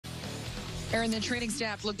Aaron, the training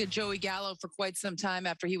staff looked at Joey Gallo for quite some time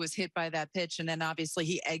after he was hit by that pitch, and then obviously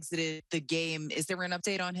he exited the game. Is there an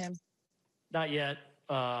update on him? Not yet.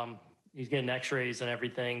 He's getting x-rays and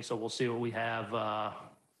everything, so we'll see what we have,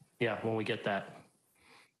 when we get that.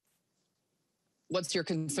 What's your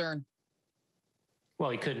concern? Well,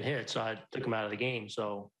 he couldn't hit, so I took him out of the game.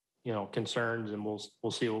 So, concerns, and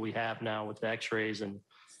we'll see what we have now with the x-rays and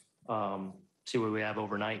see what we have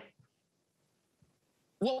overnight.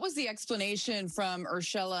 What was the explanation from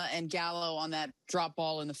Urshela and Gallo on that drop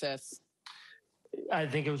ball in the fifth? I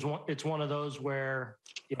think it's one of those where,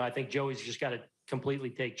 I think Joey's just got to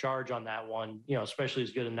completely take charge on that one, especially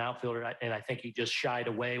as good an outfielder. And I think he just shied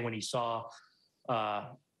away when he saw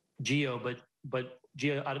Gio, but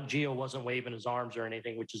Gio wasn't waving his arms or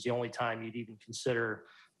anything, which is the only time you'd even consider,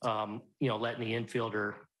 letting the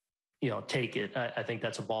infielder, take it. I think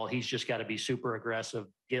that's a ball. He's just got to be super aggressive,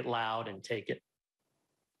 get loud, and take it.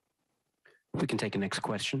 We can take a next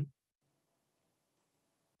question.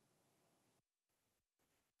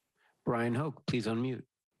 Brian Hoke, please unmute.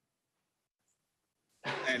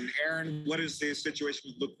 And Aaron, what is the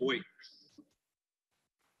situation with Luke Voigt?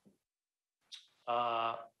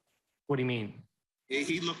 What do you mean?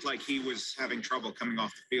 He looked like he was having trouble coming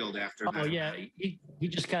off the field after that. Oh, yeah. He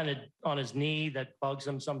just kind of on his knee, that bugs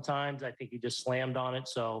him sometimes. I think he just slammed on it.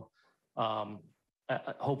 So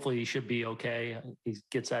hopefully he should be okay. He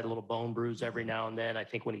gets that little bone bruise every now and then. I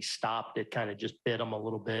think when he stopped, it kind of just bit him a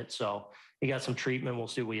little bit. So he got some treatment. We'll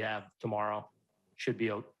see what we have tomorrow. Should be,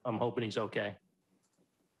 I'm hoping he's okay.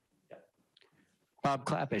 Yeah. Bob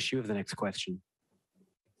Clappish, you have the next question.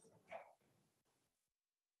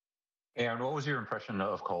 Aaron, what was your impression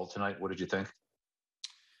of Cole tonight? What did you think?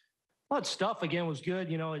 Well, stuff again was good.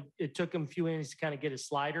 It took him a few innings to kind of get his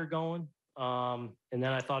slider going. And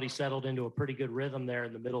then I thought he settled into a pretty good rhythm there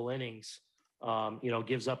in the middle innings.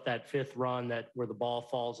 Gives up that fifth run where the ball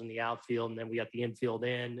falls in the outfield, and then we got the infield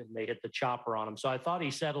in, and they hit the chopper on him. So I thought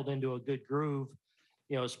he settled into a good groove,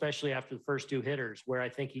 especially after the first two hitters, where I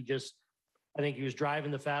think he was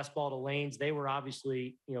driving the fastball to lanes. They were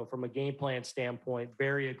obviously, from a game plan standpoint,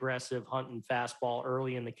 very aggressive, hunting fastball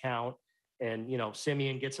early in the count. And,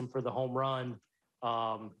 Simeon gets him for the home run.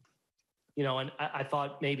 And I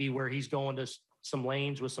thought maybe where he's going to some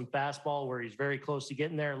lanes with some fastball where he's very close to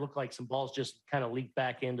getting there, it looked like some balls just kind of leaked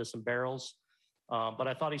back into some barrels. But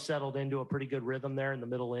I thought he settled into a pretty good rhythm there in the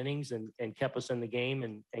middle innings and kept us in the game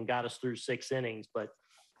and got us through 6 innings. But,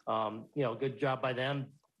 good job by them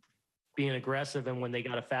being aggressive. And when they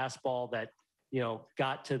got a fastball that,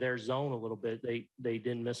 got to their zone a little bit, they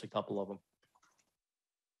didn't miss a couple of them.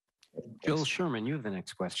 Joel Sherman, you have the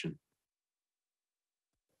next question.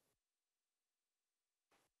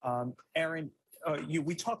 Aaron,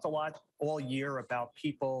 we talked a lot all year about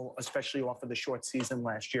people, especially off of the short season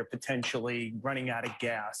last year, potentially running out of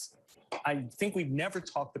gas. I think we've never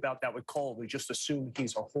talked about that with Cole. We just assume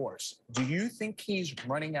he's a horse. Do you think he's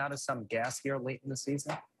running out of some gas here late in the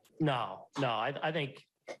season? No. I think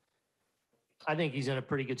he's in a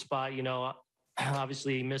pretty good spot.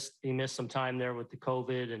 Obviously he missed some time there with the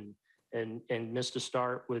COVID and missed a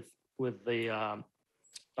start with the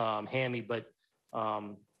hammy, but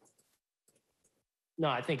no,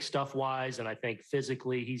 I think stuff wise, and I think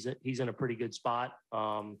physically he's in a pretty good spot.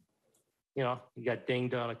 He got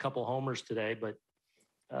dinged on a couple homers today, but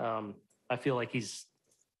I feel like he's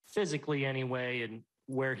physically anyway and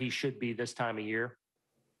where he should be this time of year.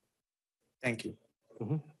 Thank you.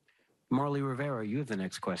 Mm-hmm. Marley Rivera, you have the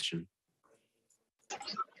next question.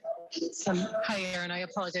 Hi, Aaron. I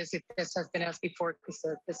apologize if this has been asked before because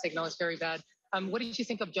the signal is very bad. What did you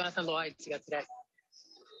think of Jonathan Loaiza today?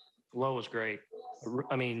 Lowe was great.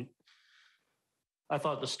 I mean, I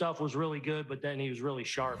thought the stuff was really good, but then he was really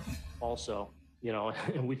sharp also,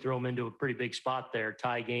 and we threw him into a pretty big spot there,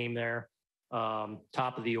 tie game there,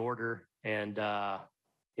 top of the order. And,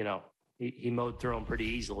 he mowed through him pretty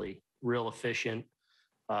easily, real efficient.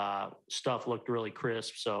 Stuff looked really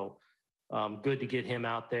crisp. So good to get him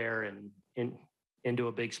out there and into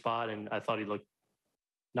a big spot. And I thought he looked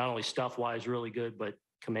not only stuff wise really good, but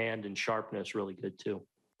command and sharpness really good too.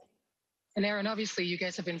 And Aaron, obviously you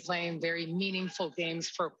guys have been playing very meaningful games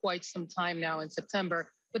for quite some time now in September,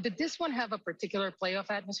 but did this one have a particular playoff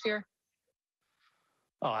atmosphere?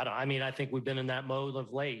 Oh, I think we've been in that mode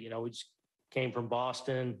of late. We just came from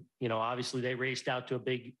Boston. Obviously they raced out to a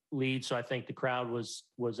big lead. So I think the crowd was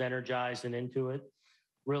energized and into it.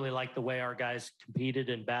 Really liked the way our guys competed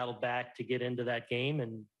and battled back to get into that game,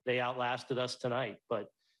 and they outlasted us tonight. But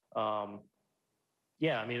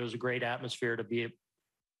it was a great atmosphere to be.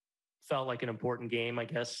 Felt like an important game, I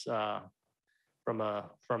guess, from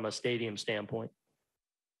a stadium standpoint.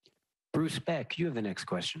 Bruce Beck, you have the next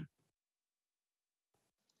question.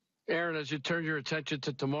 Aaron, as you turn your attention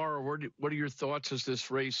to tomorrow, what are your thoughts as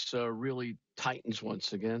this race really tightens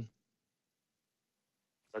once again?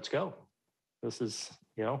 Let's go. This is,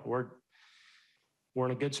 we're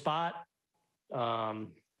in a good spot.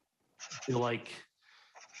 Feel like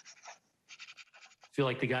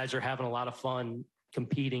the guys are having a lot of fun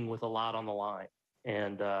competing with a lot on the line,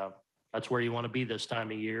 and that's where you want to be this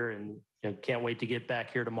time of year. And can't wait to get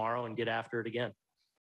back here tomorrow and get after it again.